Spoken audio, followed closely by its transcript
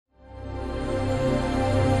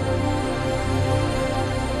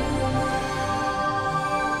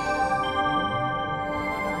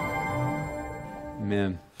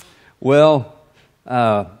Amen. Well,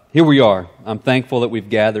 here we are. I'm thankful that we've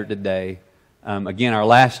gathered today. Again, our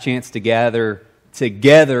last chance to gather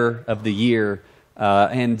together of the year,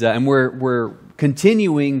 and we're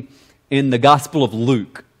continuing in the Gospel of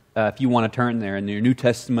Luke. If you want to turn there in your New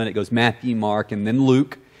Testament, it goes Matthew, Mark, and then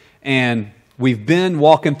Luke. And we've been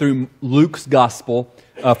walking through Luke's Gospel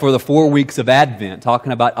for the 4 weeks of Advent,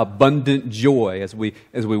 talking about abundant joy as we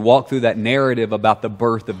walk through that narrative about the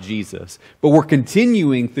birth of Jesus. But we're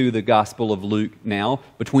continuing through the Gospel of Luke now,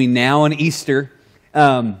 between now and Easter,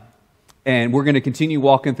 and we're going to continue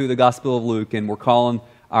walking through the Gospel of Luke, and we're calling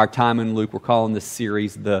our time in Luke, we're calling this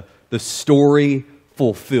series the Story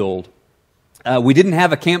Fulfilled. We didn't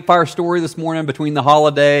have a campfire story this morning between the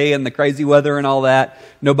holiday and the crazy weather and all that.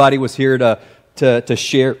 Nobody was here to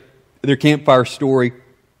share their campfire story.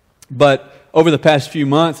 But over the past few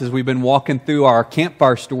months, as we've been walking through our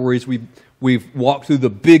campfire stories, we've walked through the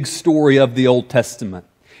big story of the Old Testament.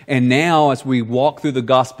 And now, as we walk through the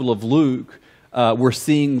Gospel of Luke, we're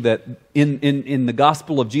seeing that in the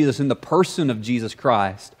Gospel of Jesus, in the person of Jesus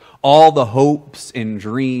Christ, all the hopes and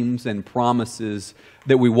dreams and promises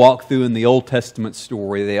that we walk through in the Old Testament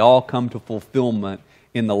story, they all come to fulfillment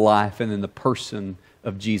in the life and in the person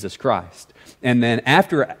of Jesus Christ. And then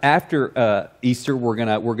after Easter, we're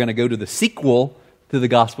gonna go to the sequel to the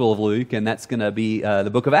Gospel of Luke, and that's going to be the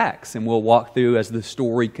book of Acts. And we'll walk through as the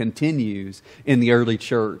story continues in the early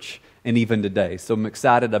church and even today. So I'm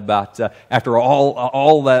excited about, after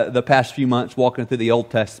all the past few months walking through the Old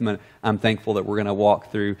Testament, I'm thankful that we're going to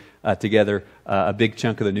walk through together a big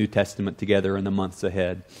chunk of the New Testament together in the months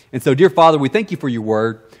ahead. And so, dear Father, we thank you for your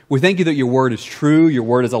word. We thank you that your word is true, your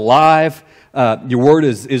word is alive, your word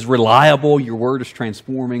is reliable, your word is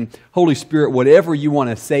transforming. Holy Spirit, whatever you want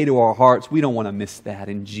to say to our hearts, we don't want to miss that.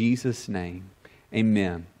 In Jesus' name,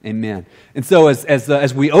 amen. Amen. And so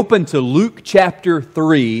as we open to Luke chapter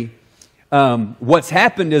 3, what's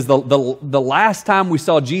happened is the last time we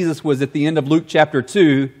saw Jesus was at the end of Luke chapter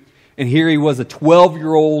 2, and here he was a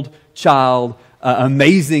 12-year-old child,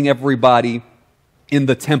 amazing everybody in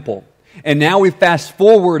the temple. And now we fast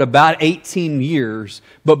forward about 18 years,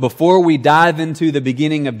 but before we dive into the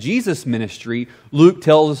beginning of Jesus' ministry, Luke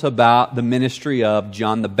tells us about the ministry of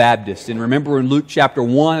John the Baptist. And remember in Luke chapter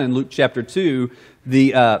 1 and Luke chapter 2,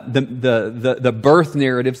 the birth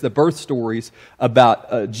narratives, the birth stories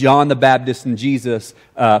about John the Baptist and Jesus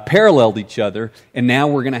paralleled each other. And now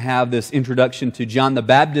we're going to have this introduction to John the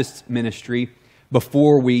Baptist's ministry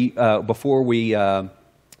before we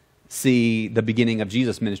see the beginning of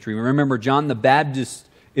Jesus' ministry. Remember, John the Baptist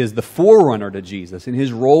is the forerunner to Jesus, and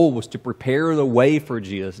his role was to prepare the way for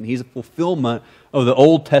Jesus. And he's a fulfillment of the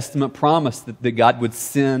Old Testament promise that God would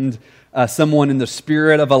send someone in the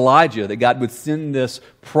spirit of Elijah, that God would send this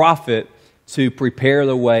prophet to prepare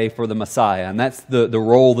the way for the Messiah. And that's the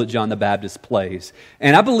role that John the Baptist plays.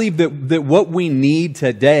 And I believe that what we need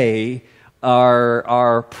today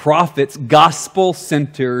are prophets,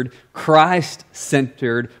 gospel-centered,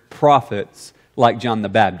 Christ-centered prophets like John the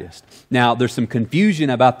Baptist. Now, there's some confusion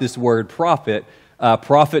about this word prophet.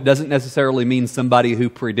 Prophet doesn't necessarily mean somebody who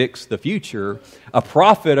predicts the future. A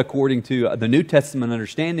prophet, according to the New Testament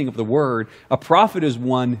understanding of the word, a prophet is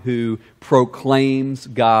one who proclaims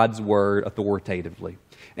God's word authoritatively.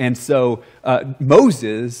 And so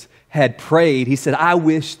Moses had prayed, he said, I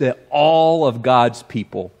wish that all of God's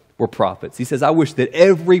people were prophets. He says, I wish that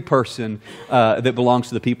every person that belongs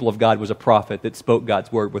to the people of God was a prophet that spoke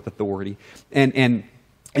God's word with authority. And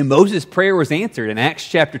Moses' prayer was answered. In Acts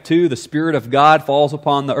chapter 2, the Spirit of God falls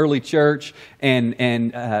upon the early church, and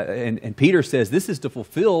Peter says, this is to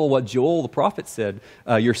fulfill what Joel the prophet said,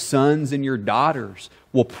 your sons and your daughters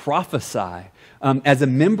will prophesy. As a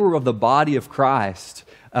member of the body of Christ,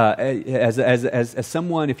 as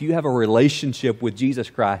someone, if you have a relationship with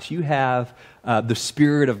Jesus Christ, you have the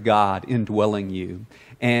Spirit of God indwelling you.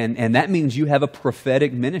 And that means you have a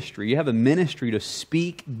prophetic ministry. You have a ministry to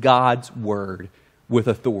speak God's word with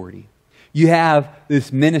authority. You have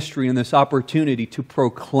this ministry and this opportunity to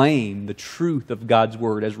proclaim the truth of God's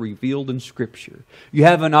word as revealed in Scripture. You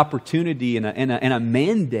have an opportunity and a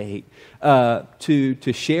mandate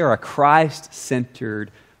to share a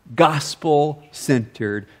Christ-centered,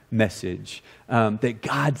 gospel-centered message. That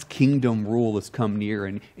God's kingdom rule has come near,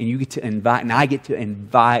 and you get to invite, and I get to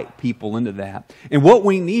invite people into that. And what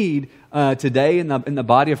we need today in the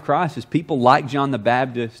body of Christ is people like John the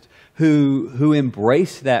Baptist who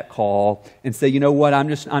embrace that call and say, you know what, I'm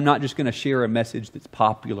not just going to share a message that's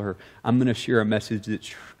popular. I'm going to share a message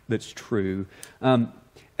that's true. And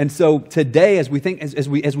so today, as we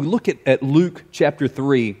look at Luke chapter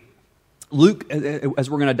 3, Luke, as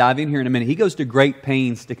we're going to dive in here in a minute, he goes to great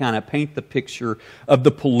pains to kind of paint the picture of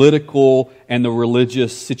the political and the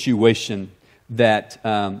religious situation that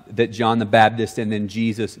John the Baptist and then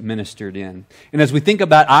Jesus ministered in. And as we think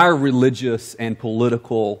about our religious and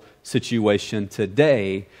political situation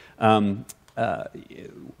today,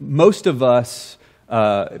 most of us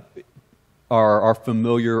are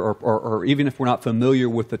familiar, or even if we're not familiar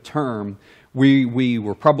with the term, we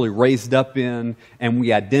were probably raised up in and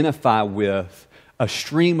we identify with a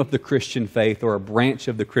stream of the Christian faith or a branch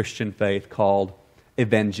of the Christian faith called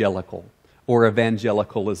evangelical or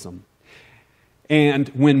evangelicalism. And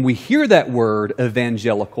when we hear that word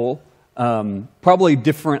evangelical, probably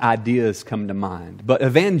different ideas come to mind. But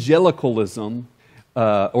evangelicalism,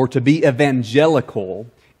 or to be evangelical,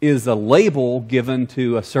 is a label given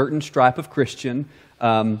to a certain stripe of Christian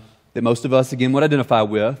that most of us, again, would identify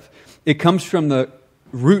with. It comes from the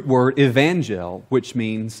root word evangel, which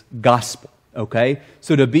means gospel, okay?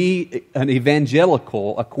 So to be an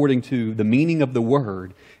evangelical, according to the meaning of the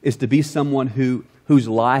word, is to be someone whose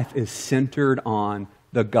life is centered on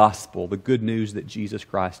the gospel, the good news that Jesus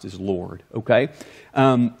Christ is Lord, okay?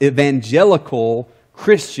 Evangelical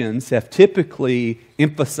Christians have typically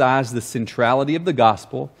emphasized the centrality of the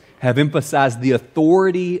gospel, have emphasized the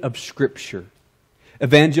authority of Scripture.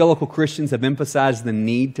 Evangelical Christians have emphasized the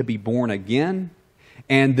need to be born again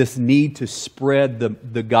and this need to spread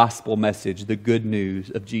the gospel message, the good news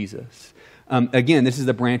of Jesus. Again, this is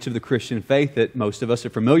the branch of the Christian faith that most of us are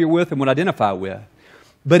familiar with and would identify with.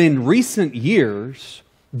 But in recent years,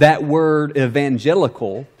 that word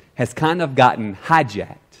evangelical has kind of gotten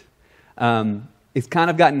hijacked. It's kind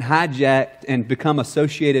of gotten hijacked and become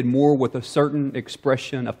associated more with a certain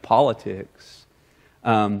expression of politics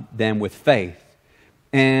than with faith.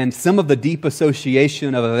 And some of the deep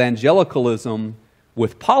association of evangelicalism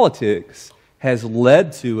with politics has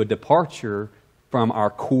led to a departure from our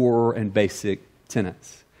core and basic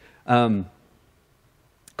tenets. Colin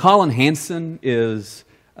Hansen is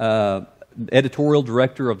editorial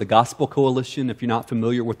director of the Gospel Coalition. If you're not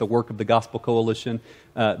familiar with the work of the Gospel Coalition,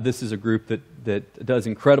 this is a group that does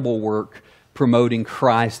incredible work promoting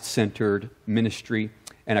Christ-centered ministry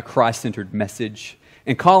and a Christ-centered message.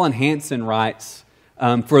 And Colin Hansen writes,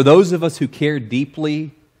 for those of us who care deeply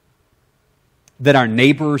that our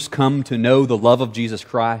neighbors come to know the love of Jesus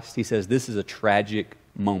Christ, he says, this is a tragic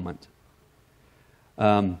moment.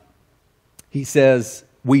 He says,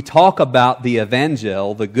 we talk about the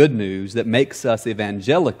evangel, the good news that makes us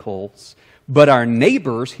evangelicals, but our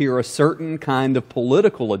neighbors hear a certain kind of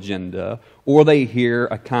political agenda, or they hear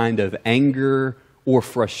a kind of anger or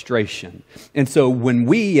frustration. And so when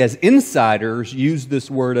we as insiders use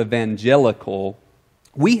this word evangelical,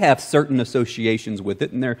 we have certain associations with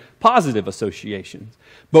it, and they're positive associations.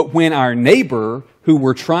 But when our neighbor, who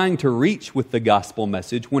we're trying to reach with the gospel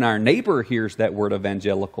message, when our neighbor hears that word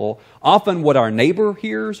evangelical, often what our neighbor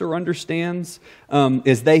hears or understands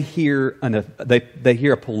is they hear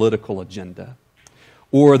a political agenda.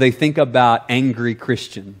 Or they think about angry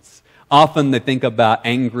Christians. Often they think about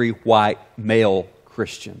angry white male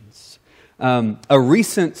Christians. A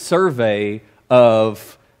recent survey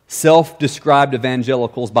of self-described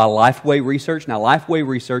evangelicals by Lifeway Research. Now, Lifeway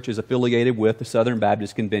Research is affiliated with the Southern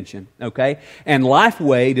Baptist Convention, okay? And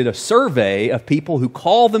Lifeway did a survey of people who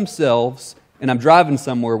call themselves, and I'm driving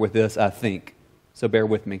somewhere with this, I think, so bear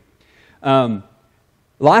with me.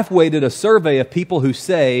 Lifeway did a survey of people who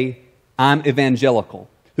say, I'm evangelical,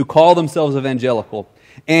 who call themselves evangelical.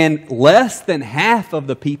 And less than half of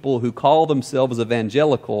the people who call themselves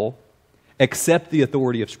evangelical accept the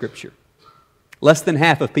authority of Scripture. Less than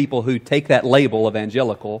half of people who take that label,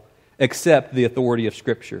 evangelical, accept the authority of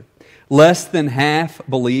Scripture. Less than half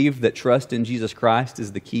believe that trust in Jesus Christ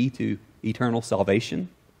is the key to eternal salvation.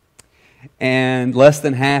 And less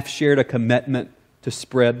than half shared a commitment to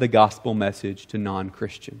spread the gospel message to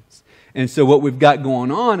non-Christians. And so what we've got going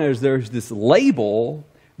on is there's this label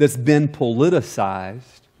that's been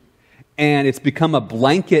politicized, and it's become a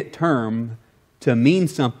blanket term to mean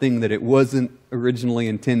something that it wasn't originally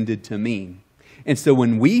intended to mean. And so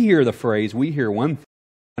when we hear the phrase, we hear one thing.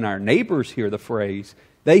 When our neighbors hear the phrase,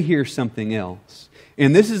 they hear something else.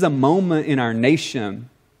 And this is a moment in our nation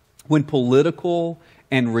when political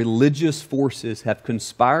and religious forces have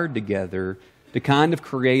conspired together to kind of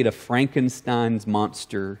create a Frankenstein's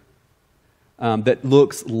monster that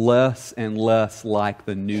looks less and less like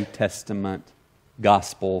the New Testament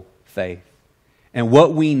gospel faith. And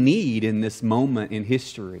what we need in this moment in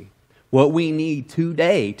history, what we need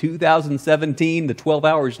today, 2017, the 12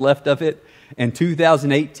 hours left of it, and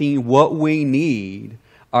 2018, what we need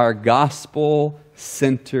are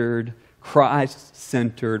gospel-centered,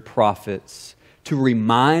 Christ-centered prophets to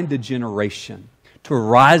remind a generation, to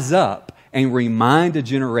rise up and remind a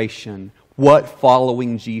generation what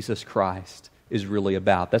following Jesus Christ is really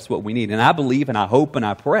about. That's what we need. And I believe and I hope and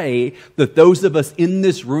I pray that those of us in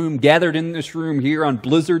this room, gathered in this room here on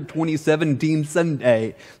Blizzard 2017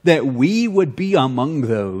 Sunday, that we would be among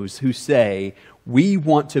those who say, we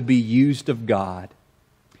want to be used of God.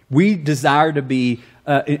 We desire to be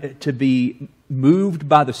moved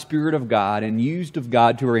by the Spirit of God and used of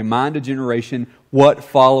God to remind a generation what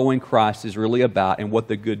following Christ is really about and what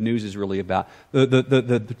the good news is really about.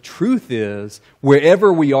 The truth is,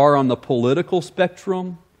 wherever we are on the political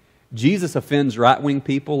spectrum, Jesus offends right-wing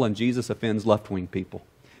people and Jesus offends left-wing people.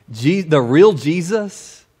 The real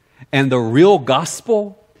Jesus and the real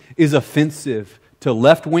gospel is offensive to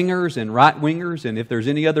left-wingers and right-wingers, and if there's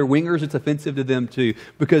any other wingers, it's offensive to them too,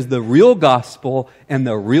 because the real gospel and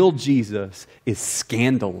the real Jesus is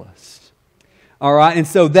scandalous. All right, and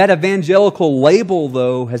so that evangelical label,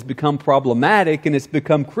 though, has become problematic and it's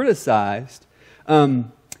become criticized.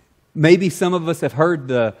 Maybe some of us have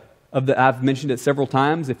heard I've mentioned it several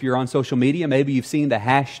times. If you're on social media, maybe you've seen the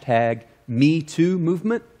hashtag #MeToo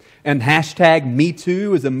movement. And hashtag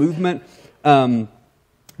 #MeToo is a movement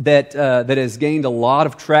that has gained a lot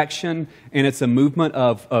of traction, and it's a movement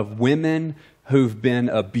of women who've been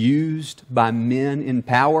abused by men in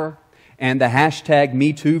power. And the hashtag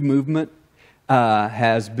 #MeToo movement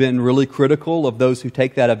has been really critical of those who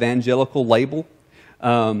take that evangelical label,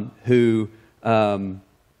 who've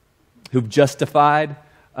justified,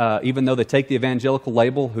 even though they take the evangelical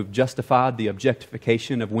label, who've justified the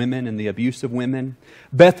objectification of women and the abuse of women.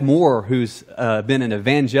 Beth Moore, who's been an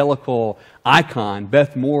evangelical icon,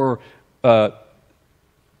 Beth Moore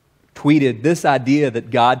tweeted, "This idea that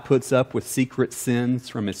God puts up with secret sins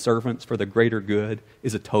from His servants for the greater good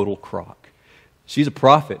is a total crock." She's a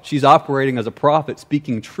prophet. She's operating as a prophet,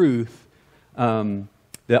 speaking truth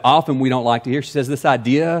that often we don't like to hear. She says this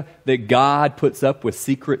idea that God puts up with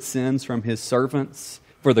secret sins from His servants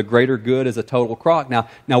for the greater good is a total crock. Now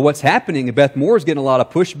what's happening, and Beth Moore is getting a lot of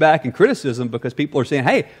pushback and criticism because people are saying,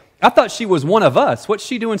 hey, I thought she was one of us. What's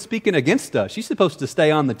she doing speaking against us? She's supposed to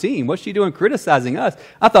stay on the team. What's she doing criticizing us?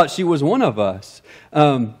 I thought she was one of us.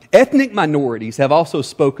 Ethnic minorities have also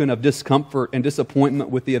spoken of discomfort and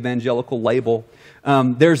disappointment with the evangelical label.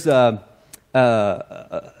 There's an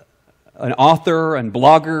author and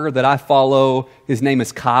blogger that I follow. His name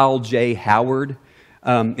is Kyle J. Howard.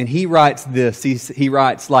 And he writes this. He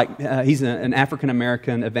writes like he's an African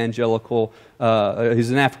American evangelical.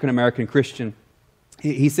 He's an African American Christian.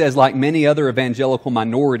 He says, like many other evangelical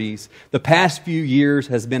minorities, the past few years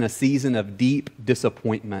has been a season of deep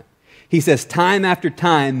disappointment. He says, time after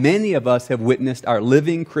time, many of us have witnessed our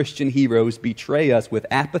living Christian heroes betray us with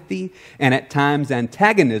apathy and at times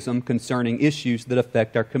antagonism concerning issues that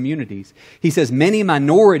affect our communities. He says, many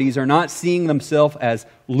minorities are not seeing themselves as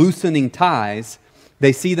loosening ties.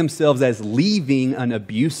 They see themselves as leaving an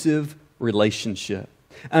abusive relationship.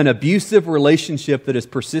 An abusive relationship that has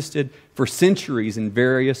persisted for centuries in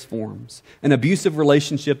various forms. An abusive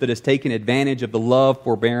relationship that has taken advantage of the love,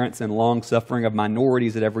 forbearance, and long-suffering of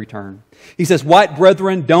minorities at every turn. He says, white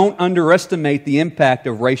brethren, don't underestimate the impact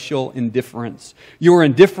of racial indifference. Your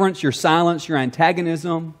indifference, your silence, your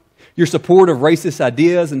antagonism, your support of racist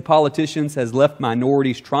ideas and politicians has left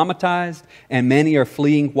minorities traumatized, and many are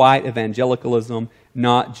fleeing white evangelicalism,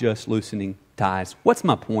 not just loosening ties. What's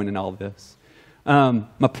my point in all this?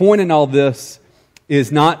 My point in all this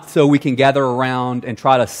is not so we can gather around and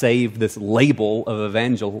try to save this label of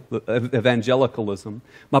evangelicalism.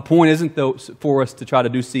 My point isn't though for us to try to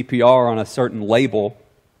do CPR on a certain label,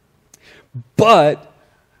 but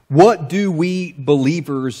what do we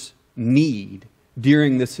believers need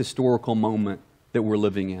during this historical moment that we're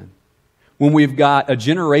living in? When we've got a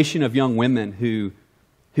generation of young women who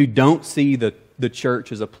don't see the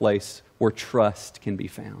church as a place where trust can be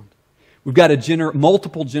found. We've got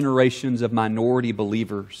multiple generations of minority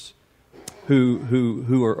believers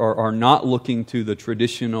who are not looking to the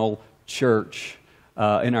traditional church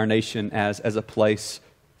in our nation as a place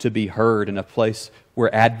to be heard and a place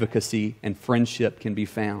where advocacy and friendship can be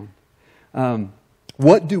found.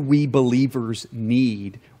 What do we believers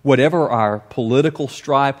need? Whatever our political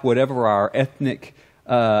stripe, whatever our ethnic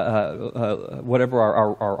whatever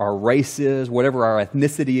our race is, whatever our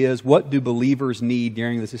ethnicity is, what do believers need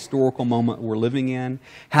during this historical moment we're living in?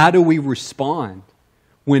 How do we respond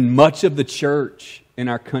when much of the church in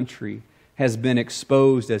our country has been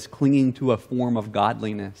exposed as clinging to a form of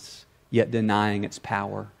godliness, yet denying its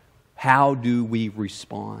power? How do we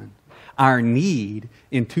respond? our need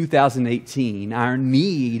in 2018, our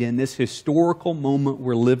need in this historical moment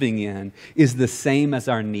we're living in is the same as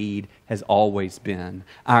our need has always been.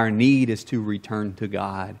 Our need is to return to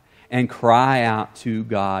God and cry out to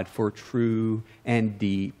God for true and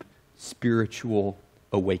deep spiritual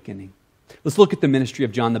awakening. Let's look at the ministry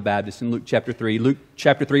of John the Baptist in Luke chapter 3. Luke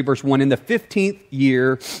chapter 3, verse 1. In the 15th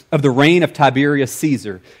year of the reign of Tiberius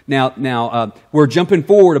Caesar. Now, we're jumping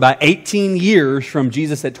forward about 18 years from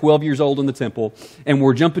Jesus at 12 years old in the temple, and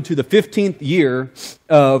we're jumping to the 15th year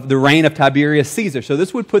of the reign of Tiberius Caesar. So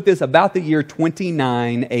this would put this about the year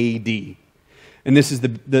 29 A.D. And this is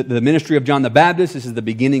the ministry of John the Baptist. This is the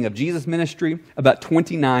beginning of Jesus' ministry, about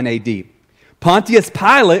 29 A.D. Pontius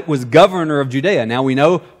Pilate was governor of Judea. Now we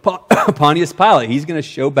know Pontius Pilate. He's going to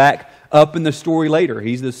show back up in the story later.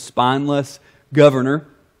 He's the spineless governor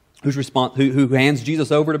who hands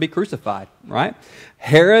Jesus over to be crucified, right?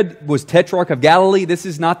 Herod was tetrarch of Galilee. This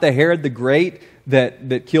is not the Herod the Great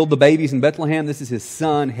that killed the babies in Bethlehem. This is his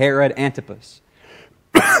son, Herod Antipas.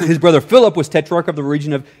 His brother Philip was tetrarch of the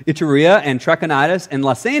region of Iturea and Trachonitis, and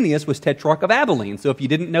Lysanias was tetrarch of Abilene. So if you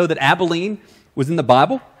didn't know that Abilene was in the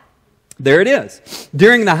Bible, there it is.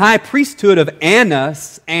 During the high priesthood of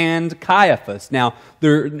Annas and Caiaphas. Now,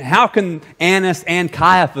 how can Annas and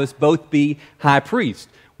Caiaphas both be high priests?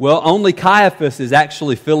 Well, only Caiaphas is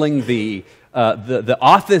actually filling the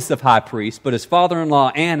office of high priest, but his father-in-law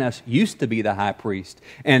Annas used to be the high priest.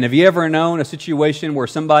 And have you ever known a situation where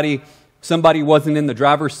somebody wasn't in the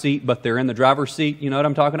driver's seat, but they're in the driver's seat? You know what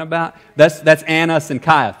I'm talking about? That's Annas and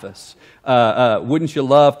Caiaphas. Wouldn't you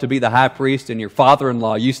love to be the high priest and your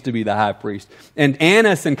father-in-law used to be the high priest? And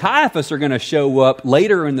Annas and Caiaphas are going to show up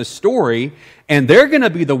later in the story, and they're going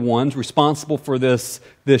to be the ones responsible for this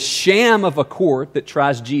sham of a court that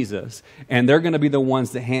tries Jesus, and they're going to be the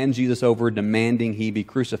ones that hand Jesus over demanding he be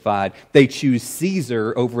crucified. They choose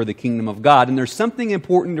Caesar over the kingdom of God. And there's something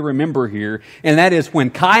important to remember here, and that is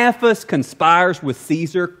when Caiaphas conspires with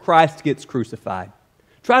Caesar, Christ gets crucified.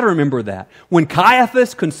 Try to remember that. When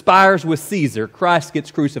Caiaphas conspires with Caesar, Christ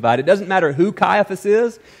gets crucified. It doesn't matter who Caiaphas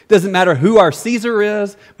is. It doesn't matter who our Caesar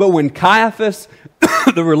is. But when Caiaphas,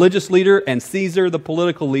 the religious leader, and Caesar, the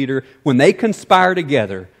political leader, when they conspire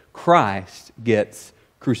together, Christ gets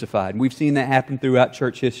crucified. And we've seen that happen throughout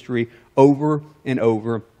church history over and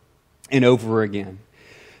over and over again.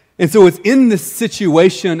 And so it's in this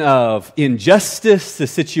situation of injustice, the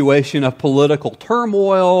situation of political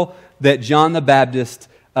turmoil, that John the Baptist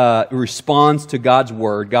responds to God's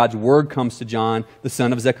word. God's word comes to John, the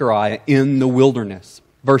son of Zechariah, in the wilderness.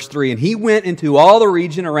 Verse 3, and he went into all the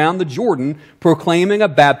region around the Jordan, proclaiming a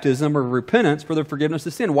baptism of repentance for the forgiveness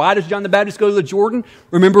of sin. Why does John the Baptist go to the Jordan?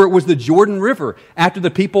 Remember, it was the Jordan River. After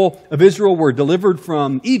the people of Israel were delivered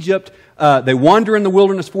from Egypt, they wander in the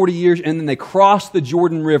wilderness 40 years, and then they cross the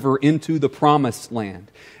Jordan River into the promised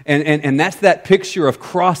land. And that's that picture of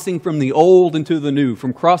crossing from the old into the new,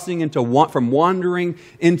 from wandering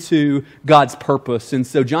into God's purpose. And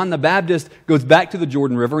so John the Baptist goes back to the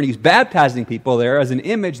Jordan River, and he's baptizing people there as an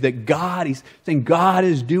image that he's saying God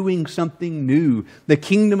is doing something new. The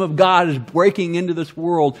kingdom of God is breaking into this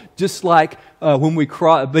world, just like when we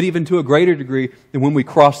cross, but even to a greater degree than when we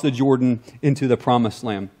cross the Jordan into the promised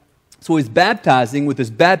land. So he's baptizing with this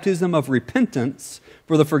baptism of repentance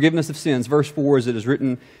for the forgiveness of sins. Verse 4, as it is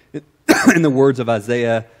written in the words of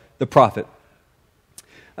Isaiah the prophet.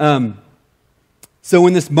 So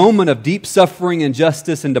in this moment of deep suffering,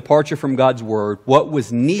 injustice, and departure from God's word, what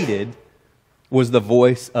was needed was the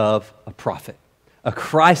voice of a prophet, a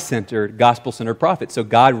Christ-centered, gospel-centered prophet. So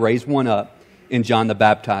God raised one up in John the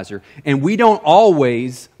Baptizer. And we don't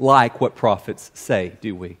always like what prophets say,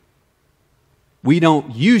 do we? We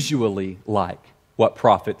don't usually like what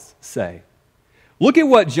prophets say. Look at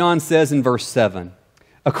what John says in verse 7.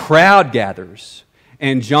 A crowd gathers,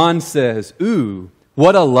 and John says, "Ooh,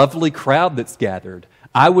 what a lovely crowd that's gathered.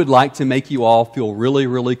 I would like to make you all feel really,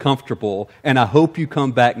 really comfortable, and I hope you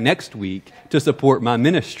come back next week to support my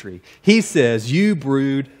ministry." He says, "You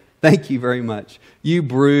brood," thank you very much, "you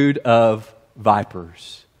brood of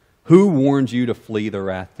vipers. Who warned you to flee the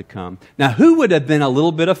wrath to come?" Now, who would have been a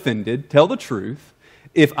little bit offended, tell the truth,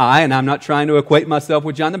 if and I'm not trying to equate myself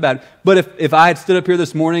with John the Baptist, but if I had stood up here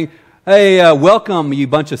this morning, "Hey, welcome, you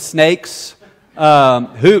bunch of snakes.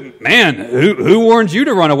 Who warned you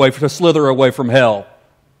to run away, to slither away from hell?"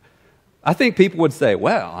 I think people would say,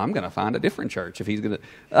 "Well, I'm going to find a different church if he's going to."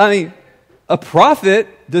 I mean, a prophet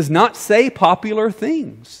does not say popular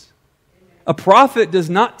things. A prophet does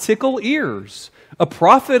not tickle ears. A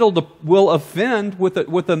prophet will offend with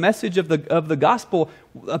the message of the gospel.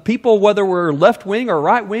 People, whether we're left wing or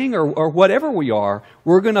right wing or whatever we are,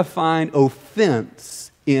 we're going to find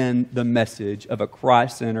offense in the message of a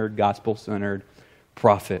Christ-centered, gospel-centered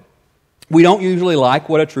prophet. We don't usually like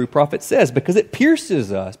what a true prophet says because it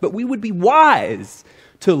pierces us, but we would be wise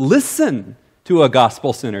to listen to a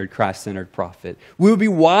gospel-centered, Christ-centered prophet. We would be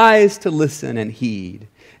wise to listen and heed.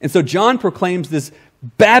 And so John proclaims this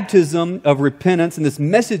baptism of repentance and this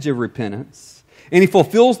message of repentance. And he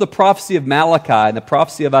fulfills the prophecy of Malachi and the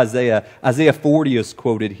prophecy of Isaiah. Isaiah 40 is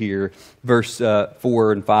quoted here, verse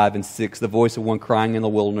 4 and 5 and 6. The voice of one crying in the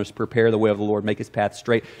wilderness, prepare the way of the Lord, make his path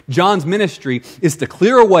straight. John's ministry is to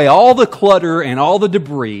clear away all the clutter and all the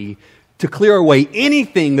debris, to clear away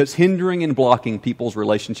anything that's hindering and blocking people's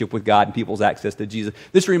relationship with God and people's access to Jesus.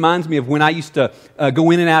 This reminds me of when I used to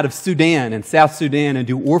go in and out of Sudan and South Sudan and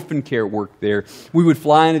do orphan care work there. We would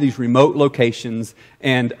fly into these remote locations,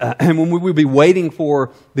 and when we would be waiting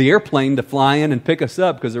for the airplane to fly in and pick us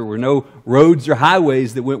up because there were no roads or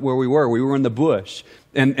highways that went where we were in the bush,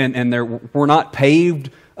 and there were not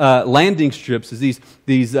paved landing strips, as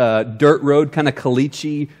these dirt road kind of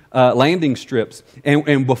caliche landing strips,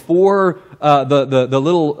 and before the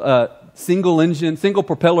little single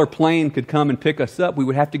propeller plane could come and pick us up, we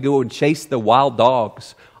would have to go and chase the wild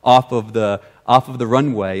dogs off of the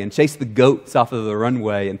runway and chase the goats off of the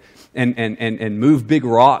runway and move big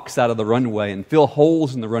rocks out of the runway and fill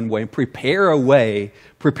holes in the runway and prepare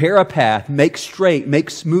a path, make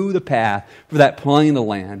smooth a path for that plane to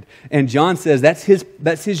land. And John says that's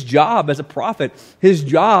his job as a prophet. His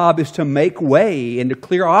job is to make way and to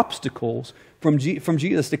clear obstacles from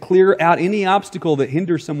Jesus, to clear out any obstacle that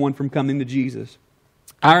hinders someone from coming to Jesus.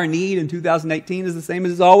 Our need in 2018 is the same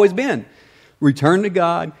as it's always been. Return to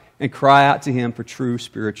God and cry out to Him for true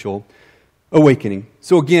spiritual awakening.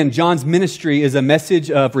 So again, John's ministry is a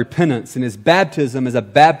message of repentance, and his baptism is a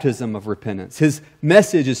baptism of repentance. His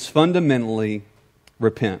message is fundamentally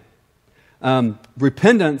repent.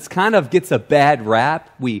 Repentance kind of gets a bad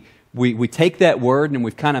rap. We take that word and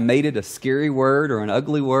we've kind of made it a scary word or an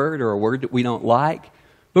ugly word or a word that we don't like.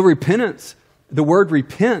 But repentance, the word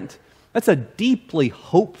repent, that's a deeply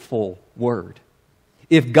hopeful word.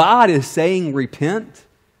 If God is saying repent,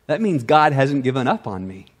 that means God hasn't given up on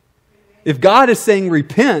me. If God is saying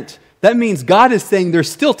repent, that means God is saying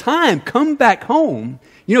there's still time. Come back home.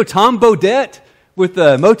 You know Tom Bodett with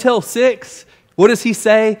the Motel 6? What does he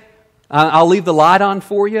say? I'll leave the light on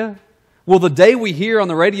for you. Well, the day we hear on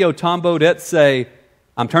the radio Tom Bodett say,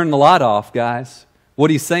 I'm turning the light off, guys,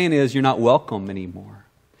 what he's saying is you're not welcome anymore.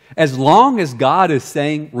 As long as God is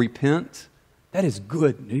saying repent, that is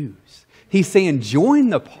good news. He's saying, join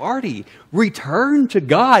the party. Return to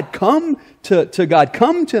God. Come to God.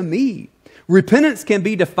 Come to me. Repentance can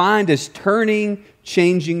be defined as turning,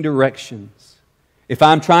 changing directions. If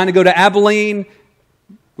I'm trying to go to Abilene,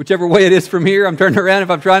 whichever way it is from here, I'm turning around. If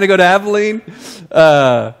I'm trying to go to Abilene,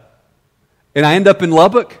 and I end up in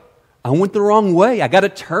Lubbock, I went the wrong way. I got to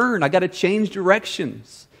turn. I got to change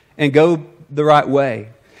directions and go the right way.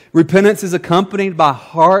 Repentance is accompanied by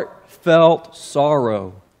heartfelt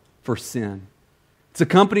sorrow for sin. It's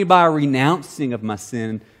accompanied by a renouncing of my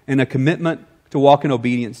sin and a commitment to walk in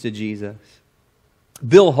obedience to Jesus.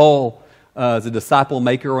 Bill Hull is a disciple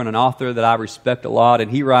maker and an author that I respect a lot,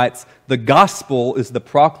 and he writes, the gospel is the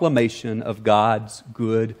proclamation of God's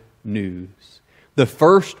good news. The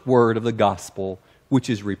first word of the gospel, which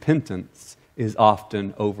is repentance, is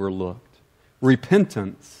often overlooked.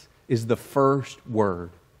 Repentance is the first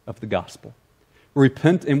word of the gospel.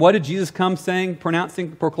 Repent. And what did Jesus come saying,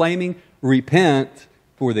 proclaiming? Repent,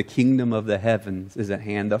 for the kingdom of the heavens is at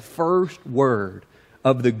hand. The first word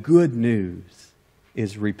of the good news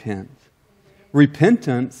is repent.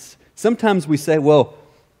 Repentance, sometimes we say, well,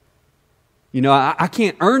 you know, I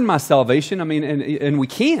can't earn my salvation. I mean, and we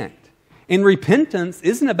can't. And repentance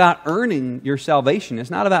isn't about earning your salvation.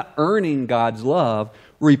 It's not about earning God's love.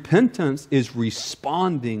 Repentance is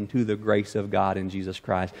responding to the grace of God in Jesus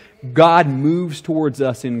Christ. God moves towards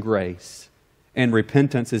us in grace, and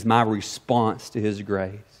repentance is my response to His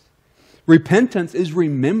grace. Repentance is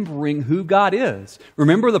remembering who God is.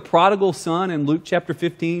 Remember the prodigal son in Luke chapter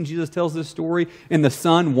 15? Jesus tells this story, and the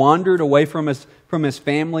son wandered away from his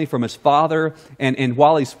family, from his father, and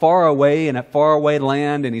while he's far away in a faraway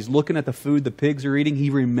land and he's looking at the food the pigs are eating,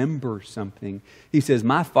 he remembers something. He says,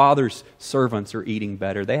 my father's servants are eating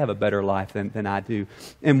better. They have a better life than I do.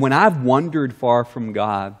 And when I've wandered far from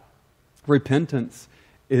God, repentance,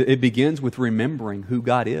 it begins with remembering who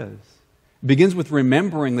God is. It begins with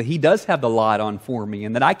remembering that He does have the light on for me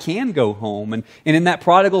and that I can go home. And in that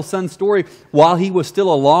prodigal son story, while he was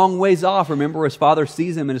still a long ways off, remember his father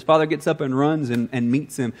sees him and his father gets up and runs and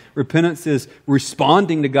meets him. Repentance is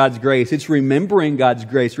responding to God's grace. It's remembering God's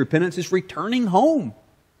grace. Repentance is returning home.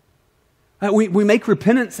 We make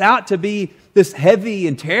repentance out to be this heavy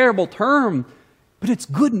and terrible term, but it's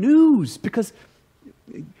good news because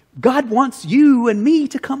God wants you and me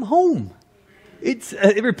to come home.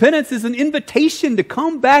 Repentance is an invitation to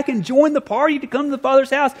come back and join the party, to come to the Father's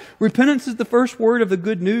house. Repentance is the first word of the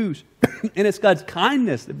good news. And it's God's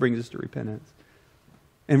kindness that brings us to repentance.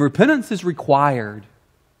 And repentance is required.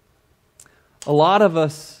 A lot of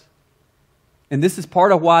us, and this is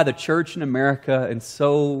part of why the church in America and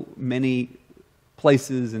so many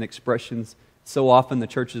places and expressions, so often the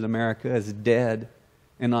church in America is dead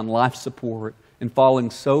and on life support and falling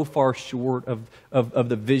so far short of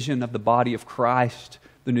the vision of the body of Christ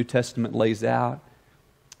the New Testament lays out,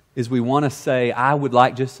 is we want to say, I would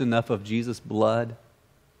like just enough of Jesus' blood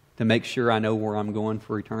to make sure I know where I'm going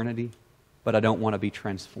for eternity, but I don't want to be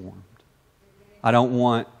transformed. I don't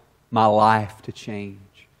want my life to change.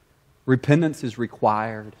 Repentance is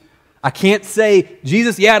required. I can't say,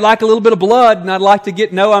 Jesus, yeah, I'd like a little bit of blood, and I'd like to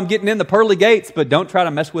know I'm getting in the pearly gates, but don't try to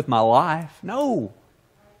mess with my life. No.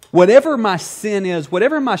 Whatever my sin is,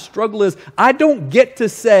 whatever my struggle is, I don't get to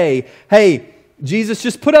say, hey, Jesus,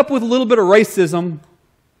 just put up with a little bit of racism.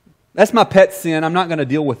 That's my pet sin. I'm not going to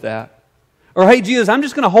deal with that. Or, hey, Jesus, I'm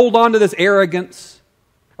just going to hold on to this arrogance.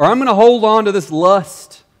 Or I'm going to hold on to this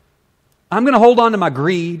lust. I'm going to hold on to my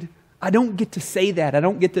greed. I don't get to say that. I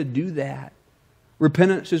don't get to do that.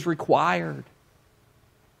 Repentance is required.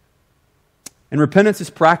 And repentance is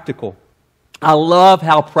practical. I love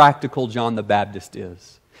how practical John the Baptist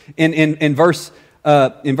is. In verse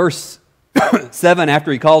 7,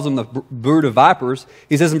 after he calls them the brood of vipers,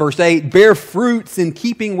 he says in verse 8, bear fruits in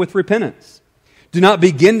keeping with repentance. Do not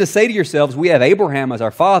begin to say to yourselves, we have Abraham as our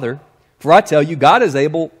father. For I tell you, God is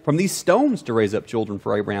able from these stones to raise up children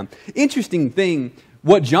for Abraham. Interesting thing,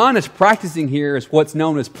 what John is practicing here is what's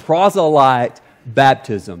known as proselyte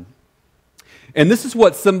baptism. And this is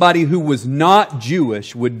what somebody who was not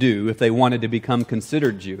Jewish would do if they wanted to become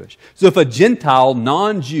considered Jewish. So if a Gentile,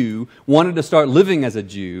 non-Jew, wanted to start living as a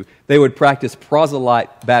Jew, they would practice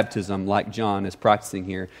proselyte baptism like John is practicing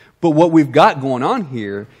here. But what we've got going on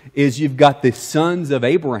here is you've got the sons of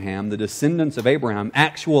Abraham, the descendants of Abraham,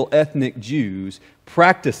 actual ethnic Jews,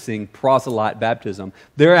 practicing proselyte baptism.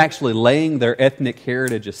 They're actually laying their ethnic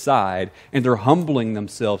heritage aside, and they're humbling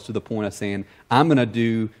themselves to the point of saying, I'm going to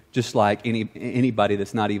do just like anybody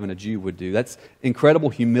that's not even a Jew would do. That's incredible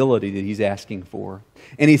humility that he's asking for.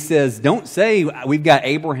 And he says, don't say we've got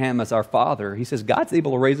Abraham as our father. He says God's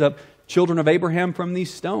able to raise up children of Abraham from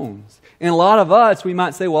these stones. And a lot of us, we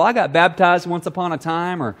might say, well, I got baptized once upon a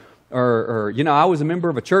time, or you know, I was a member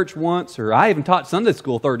of a church once, or I even taught Sunday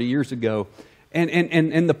school 30 years ago.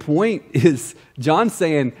 And the point is, John's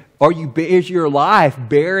saying, is your life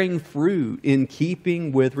bearing fruit in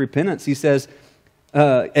keeping with repentance? He says,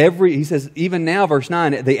 even now, verse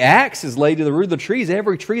 9, the axe is laid to the root of the trees.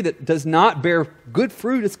 Every tree that does not bear good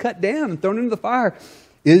fruit is cut down and thrown into the fire.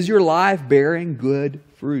 Is your life bearing good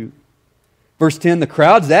fruit? Verse 10, the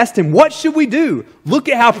crowds asked him, what should we do? Look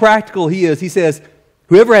at how practical he is. He says,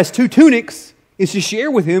 whoever has 2 tunics is to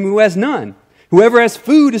share with him who has none. Whoever has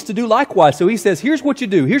food is to do likewise. So he says, here's what you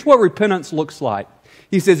do. Here's what repentance looks like.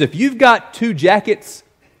 He says, if you've got 2 jackets,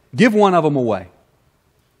 give one of them away.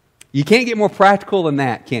 You can't get more practical than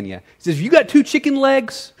that, can you? He says, if you got 2 chicken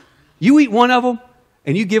legs, you eat one of them,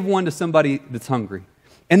 and you give one to somebody that's hungry.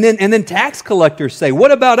 And then tax collectors say,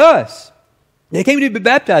 what about us? They came to be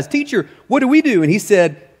baptized. Teacher, what do we do? And he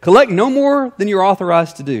said, collect no more than you're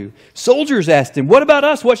authorized to do. Soldiers asked him, what about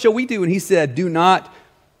us? What shall we do? And he said, do not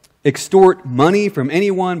extort money from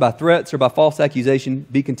anyone by threats or by false accusation.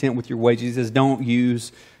 Be content with your wages. He says, don't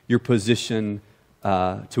use your position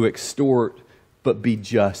to extort, but be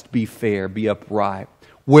just, be fair, be upright.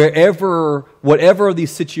 Whatever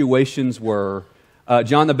these situations were,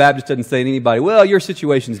 John the Baptist doesn't say to anybody, well, your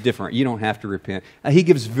situation's different. You don't have to repent. He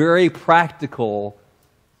gives very practical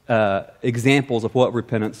examples of what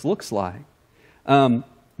repentance looks like.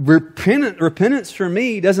 Repentance for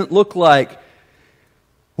me doesn't look like,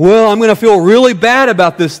 well, I'm going to feel really bad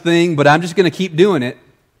about this thing, but I'm just going to keep doing it.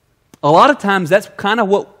 A lot of times that's kind of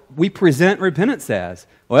what we present repentance as.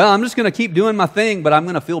 Well, I'm just going to keep doing my thing, but I'm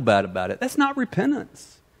going to feel bad about it. That's not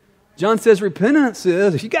repentance. John says repentance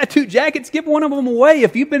is, if you got 2 jackets, give one of them away.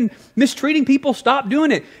 If you've been mistreating people, stop doing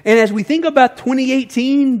it. And as we think about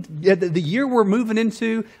 2018, the year we're moving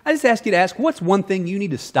into, I just ask you to ask, what's one thing you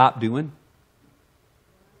need to stop doing?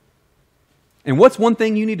 And what's one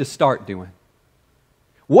thing you need to start doing?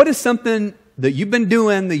 What is something that you've been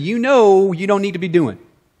doing that you know you don't need to be doing?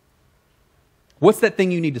 What's that thing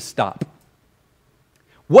you need to stop?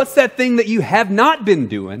 What's that thing that you have not been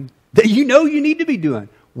doing that you know you need to be doing?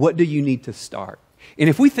 What do you need to start? And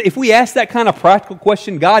if we ask that kind of practical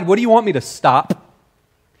question, God, what do you want me to stop?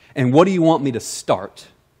 And what do you want me to start?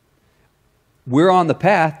 We're on the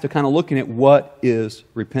path to kind of looking at what is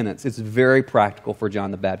repentance. It's very practical for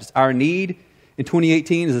John the Baptist. Our need in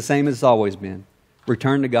 2018 is the same as it's always been.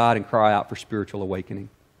 Return to God and cry out for spiritual awakening.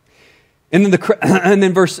 And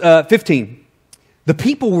then verse 15. The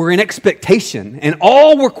people were in expectation, and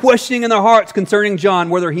all were questioning in their hearts concerning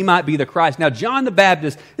John whether he might be the Christ. Now, John the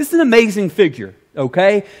Baptist, this is an amazing figure,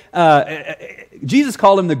 okay? Jesus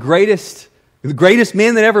called him the greatest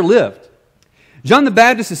man that ever lived. John the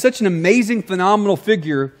Baptist is such an amazing, phenomenal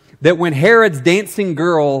figure that when Herod's dancing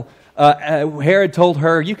girl, Herod told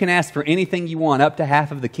her, you can ask for anything you want, up to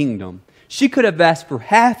half of the kingdom. She could have asked for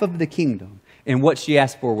half of the kingdom. And what she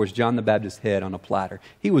asked for was John the Baptist's head on a platter.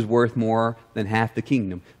 He was worth more than half the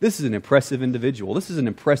kingdom. This is an impressive individual. This is an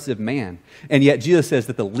impressive man. And yet Jesus says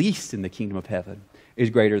that the least in the kingdom of heaven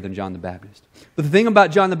is greater than John the Baptist. But the thing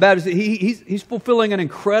about John the Baptist, he's fulfilling an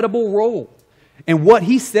incredible role. And what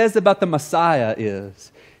he says about the Messiah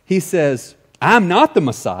is, he says, I'm not the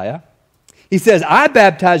Messiah. He says, I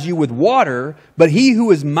baptize you with water, but he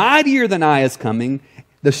who is mightier than I is coming.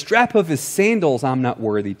 The strap of his sandals I'm not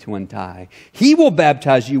worthy to untie. He will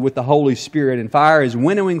baptize you with the Holy Spirit and fire. His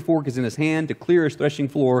winnowing fork is in his hand to clear his threshing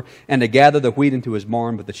floor and to gather the wheat into his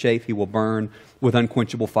barn, but the chaff he will burn with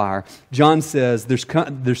unquenchable fire. John says,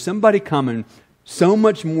 there's somebody coming so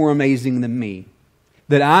much more amazing than me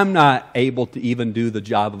that I'm not able to even do the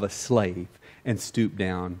job of a slave and stoop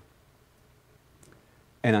down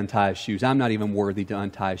and untie his shoes. I'm not even worthy to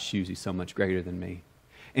untie his shoes. He's so much greater than me.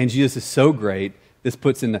 And Jesus is so great. This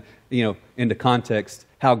puts into context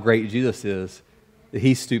how great Jesus is, that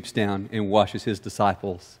he stoops down and washes his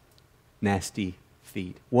disciples' nasty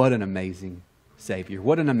feet. What an amazing Savior.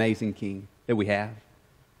 What an amazing King that we have.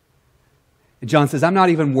 And John says, I'm not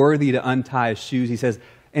even worthy to untie his shoes. He says,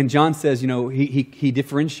 and John says, he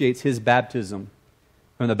differentiates his baptism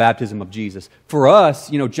from the baptism of Jesus. For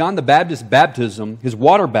us, John the Baptist's baptism, his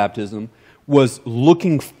water baptism, was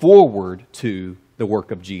looking forward to the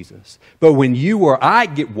work of Jesus. But when you or I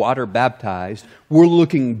get water baptized, we're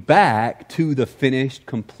looking back to the finished,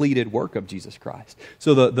 completed work of Jesus Christ.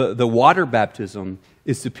 So the water baptism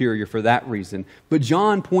is superior for that reason. But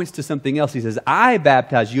John points to something else. He says, I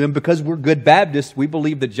baptize you, and because we're good Baptists, we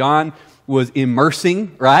believe that John was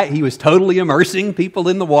immersing, right? He was totally immersing people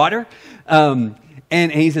in the water.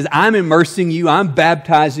 And he says, I'm immersing you, I'm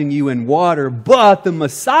baptizing you in water, but the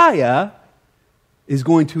Messiah is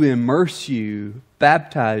going to immerse you,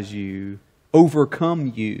 baptize you,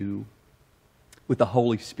 overcome you with the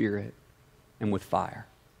Holy Spirit and with fire.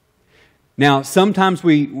 Now, some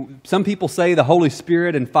people say the Holy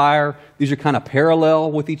Spirit and fire, these are kind of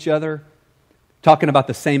parallel with each other. Talking about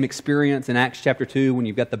the same experience in Acts chapter 2, when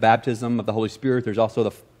you've got the baptism of the Holy Spirit, there's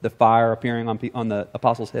also the fire appearing on the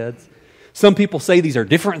apostles' heads. Some people say these are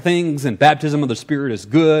different things, and baptism of the Spirit is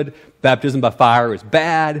good, baptism by fire is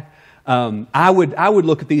bad. I would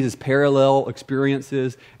look at these as parallel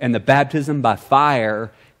experiences, and the baptism by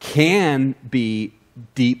fire can be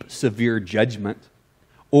deep, severe judgment,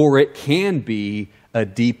 or it can be a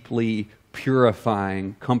deeply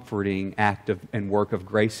purifying, comforting act and work of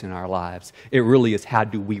grace in our lives. It really is, how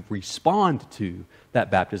do we respond to that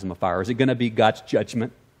baptism of fire? Is it going to be God's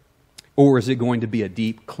judgment, or is it going to be a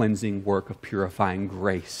deep, cleansing work of purifying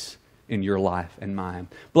grace in your life and mine?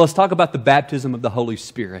 But let's talk about the baptism of the Holy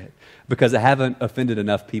Spirit, because I haven't offended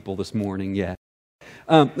enough people this morning yet.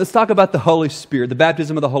 Let's talk about the Holy Spirit, the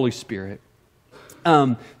baptism of the Holy Spirit.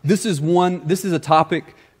 This is a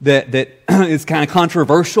topic that is kind of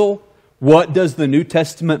controversial. What does the New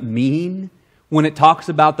Testament mean when it talks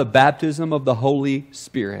about the baptism of the Holy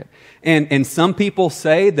Spirit? And some people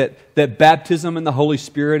say that baptism in the Holy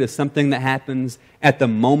Spirit is something that happens at the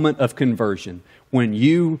moment of conversion, when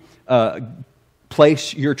you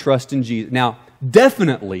place your trust in Jesus. Now,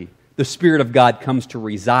 definitely the Spirit of God comes to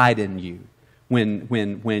reside in you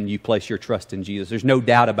when you place your trust in Jesus. There's no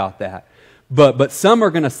doubt about that. But some are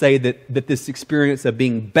going to say that this experience of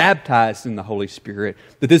being baptized in the Holy Spirit,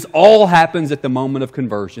 that this all happens at the moment of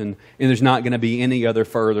conversion, and there's not going to be any other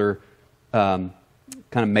further kind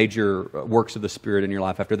of major works of the Spirit in your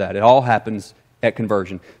life after that. It all happens at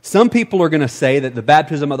conversion. Some people are going to say that the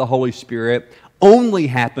baptism of the Holy Spirit only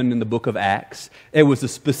happened in the book of Acts. It was a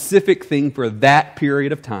specific thing for that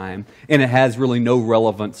period of time, and it has really no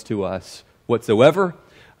relevance to us whatsoever.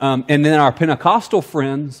 And then our Pentecostal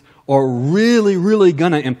friends are really, really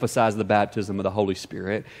going to emphasize the baptism of the Holy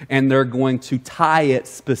Spirit, and they're going to tie it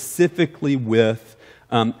specifically with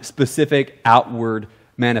specific outward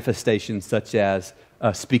manifestations such as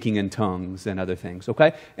speaking in tongues and other things.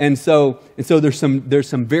 Okay, and so there's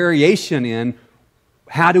some variation in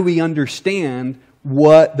how do we understand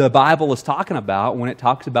what the Bible is talking about when it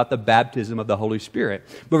talks about the baptism of the Holy Spirit.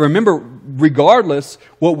 But remember, regardless,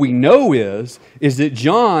 what we know is that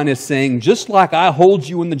John is saying, just like I hold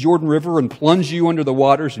you in the Jordan River and plunge you under the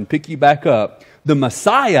waters and pick you back up, the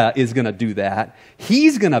Messiah is going to do that.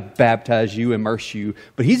 He's going to baptize you, immerse you,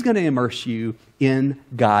 but He's going to immerse you in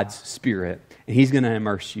God's Spirit. And He's going to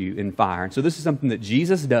immerse you in fire. And so this is something that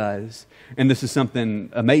Jesus does, and this is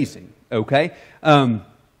something amazing, okay? And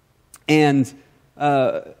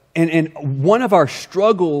one of our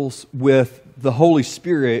struggles with the Holy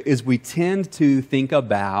Spirit is we tend to think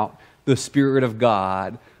about the Spirit of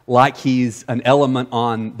God like He's an element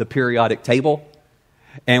on the periodic table.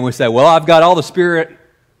 And we say, well, I've got all the Spirit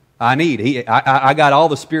I need. I got all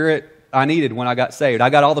the Spirit I needed when I got saved. I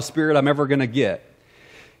got all the Spirit I'm ever going to get.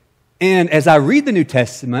 And as I read the New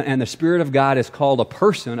Testament, and the Spirit of God is called a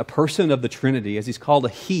person of the Trinity, as He's called a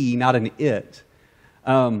He, not an it,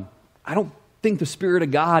 I don't think the Spirit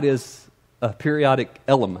of God is a periodic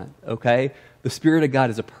element, okay? The Spirit of God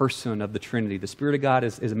is a person of the Trinity. The Spirit of God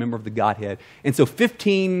is a member of the Godhead. And so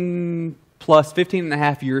 15 and a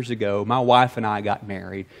half years ago, my wife and I got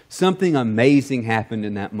married. Something amazing happened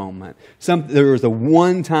in that moment. There was a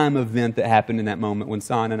one-time event that happened in that moment when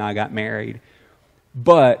Son and I got married.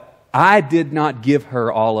 But I did not give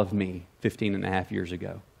her all of me 15 and a half years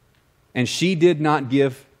ago. And she did not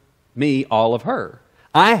give me all of her.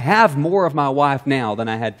 I have more of my wife now than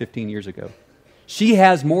I had 15 years ago. She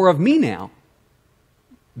has more of me now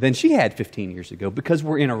than she had 15 years ago because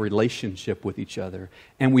we're in a relationship with each other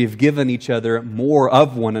and we've given each other more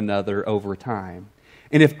of one another over time.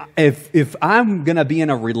 And if I'm going to be in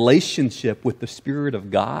a relationship with the Spirit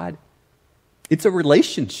of God, it's a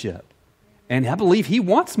relationship. And I believe He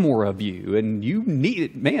wants more of you, and you need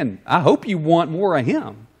it. Man, I hope you want more of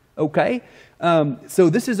Him, okay? So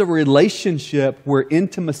this is a relationship where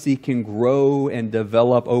intimacy can grow and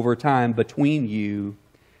develop over time between you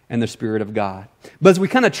and the Spirit of God. But as we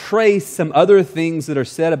kind of trace some other things that are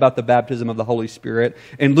said about the baptism of the Holy Spirit,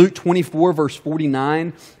 in Luke 24, verse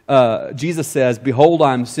 49, Jesus says, "Behold,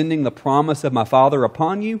 I am sending the promise of my Father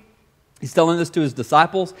upon you." He's telling this to His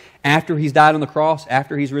disciples after He's died on the cross,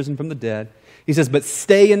 after He's risen from the dead. He says, "But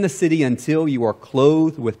stay in the city until you are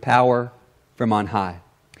clothed with power from on high."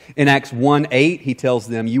 In Acts 1:8, He tells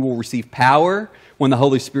them, "You will receive power when the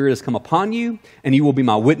Holy Spirit has come upon you, and you will be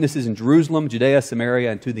my witnesses in Jerusalem, Judea,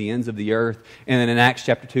 Samaria, and to the ends of the earth." And then in Acts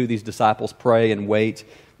chapter 2, these disciples pray and wait,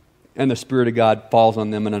 and the Spirit of God falls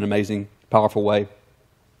on them in an amazing, powerful way.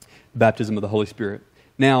 Baptism of the Holy Spirit.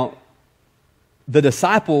 Now, the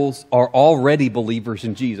disciples are already believers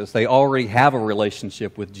in Jesus. They already have a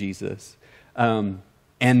relationship with Jesus.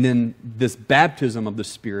 And then this baptism of the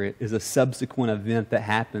Spirit is a subsequent event that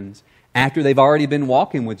happens after they've already been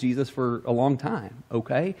walking with Jesus for a long time,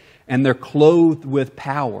 okay? And they're clothed with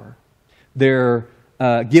power. They're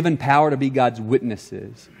given power to be God's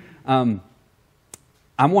witnesses. I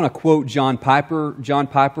want to quote John Piper. John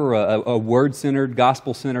Piper, a word-centered,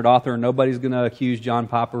 gospel-centered author. Nobody's going to accuse John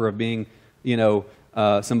Piper of being,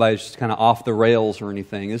 somebody just kind of off the rails or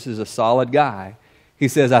anything. This is a solid guy. He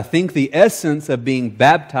says, "I think the essence of being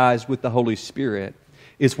baptized with the Holy Spirit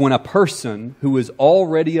is when a person who is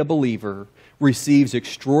already a believer receives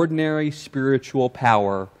extraordinary spiritual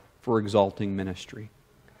power for exalting ministry."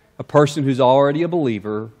 A person who's already a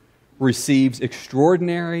believer receives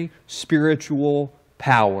extraordinary spiritual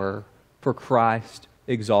power for Christ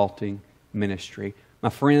exalting ministry. My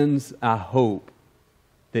friends, I hope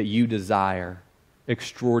that you desire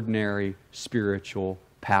extraordinary spiritual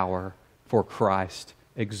power for Christ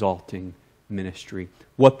exalting ministry.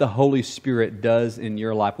 What the Holy Spirit does in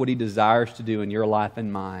your life, what He desires to do in your life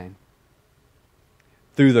and mine,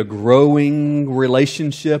 through the growing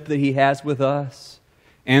relationship that He has with us,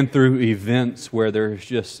 and through events where there's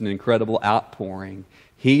just an incredible outpouring,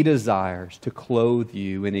 He desires to clothe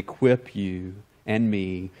you and equip you and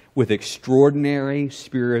me with extraordinary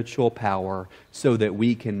spiritual power so that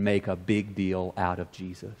we can make a big deal out of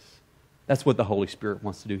Jesus. That's what the Holy Spirit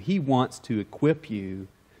wants to do. He wants to equip you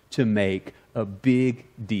to make a big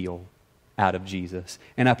deal out of Jesus.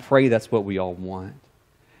 And I pray that's what we all want.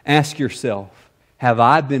 Ask yourself, have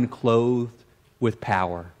I been clothed with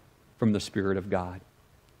power from the Spirit of God?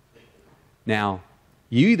 Now,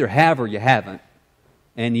 you either have or you haven't.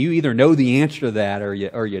 And you either know the answer to that or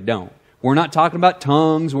you don't. We're not talking about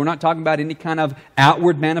tongues. We're not talking about any kind of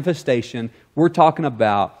outward manifestation. We're talking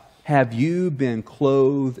about, have you been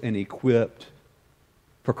clothed and equipped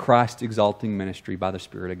for Christ exalting ministry by the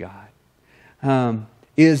Spirit of God?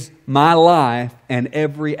 Is my life and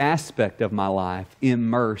every aspect of my life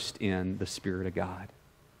immersed in the Spirit of God?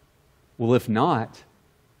 Well, if not,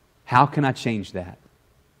 how can I change that?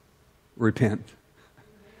 Repent.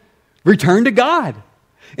 Return to God.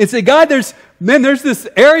 And say, God, there's this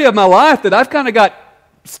area of my life that I've kind of got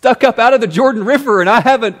stuck up out of the Jordan River, and I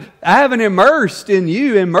haven't immersed in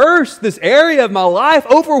you. Immerse this area of my life.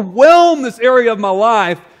 Overwhelm this area of my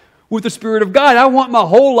life with the Spirit of God. I want my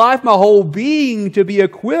whole life, my whole being to be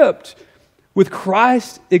equipped with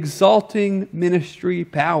Christ's exalting ministry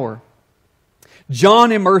power.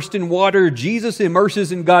 John immersed in water. Jesus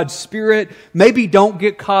immerses in God's Spirit. Maybe don't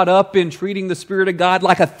get caught up in treating the Spirit of God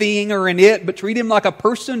like a thing or an it, but treat Him like a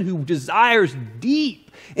person who desires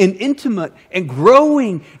deep and intimate and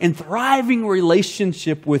growing and thriving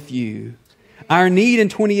relationship with you. Our need in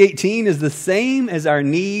 2018 is the same as our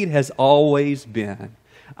need has always been.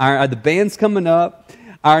 The band's coming up.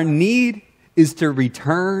 Our need is to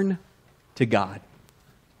return to God.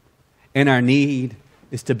 And our need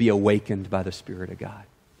is to be awakened by the Spirit of God.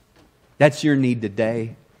 That's your need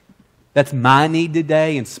today. That's my need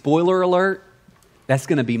today. And spoiler alert, that's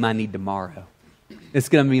going to be my need tomorrow. It's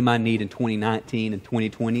going to be my need in 2019 and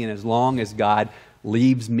 2020. And as long as God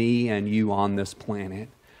leaves me and you on this planet,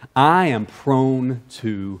 I am prone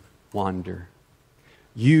to wander.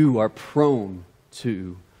 You are prone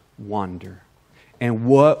to wander. And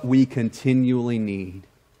what we continually need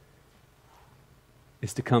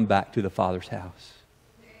is to come back to the Father's house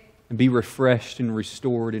and be refreshed and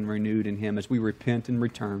restored and renewed in Him as we repent and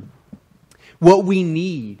return. What we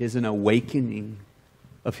need is an awakening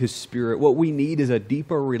of His Spirit. What we need is a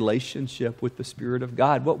deeper relationship with the Spirit of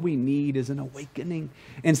God. What we need is an awakening.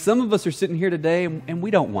 And some of us are sitting here today and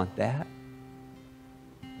we don't want that.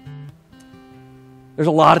 There's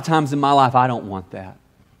a lot of times in my life I don't want that.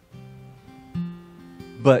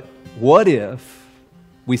 But what if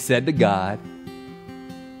we said to God,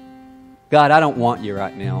 God, I don't want you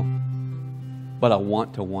right now, but I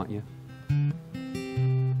want to want you.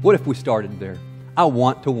 What if we started there? I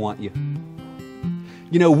want to want you.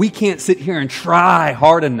 You know, we can't sit here and try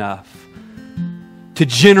hard enough to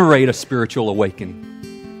generate a spiritual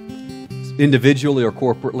awakening, individually or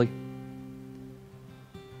corporately.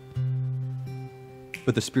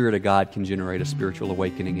 But the Spirit of God can generate a spiritual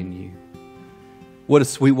awakening in you. What does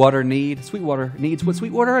Sweetwater need? Sweetwater needs what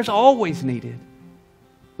Sweetwater has always needed.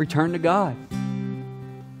 Return to God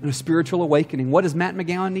and a spiritual awakening. What does Matt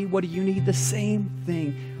McGowan need? What do you need? The same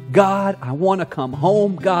thing. God, I want to come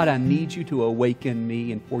home. God, I need you to awaken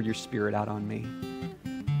me and pour your Spirit out on me.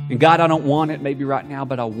 And God, I don't want it maybe right now,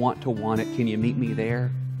 but I want to want it. Can you meet me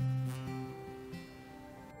there?